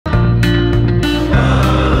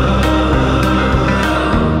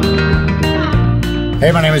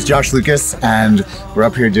Hey, my name is Josh Lucas, and we're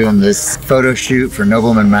up here doing this photo shoot for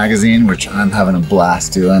Nobleman magazine, which I'm having a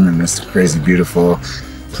blast doing in this crazy, beautiful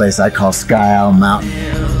place I call Sky Isle Mountain.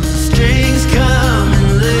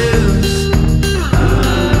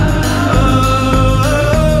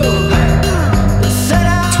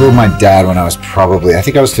 I told my dad when I was I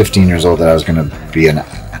think I was 15 years old, that I was going to be an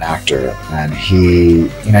actor, and he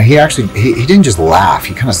didn't just laugh,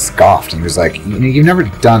 he kind of scoffed, and he was like, you've never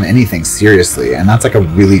done anything seriously, and that's like a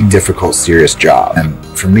really difficult, serious job. And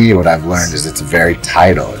for me, what I've learned is it's very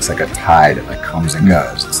tidal. It's like a tide, it like comes and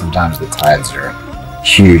goes. Sometimes the tides are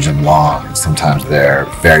huge and long, and sometimes they're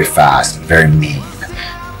very fast and very mean.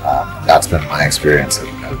 That's been my experience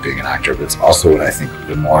of being an actor, but it's also what I think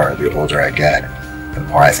the older I get, the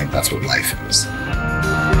more I think that's what life is.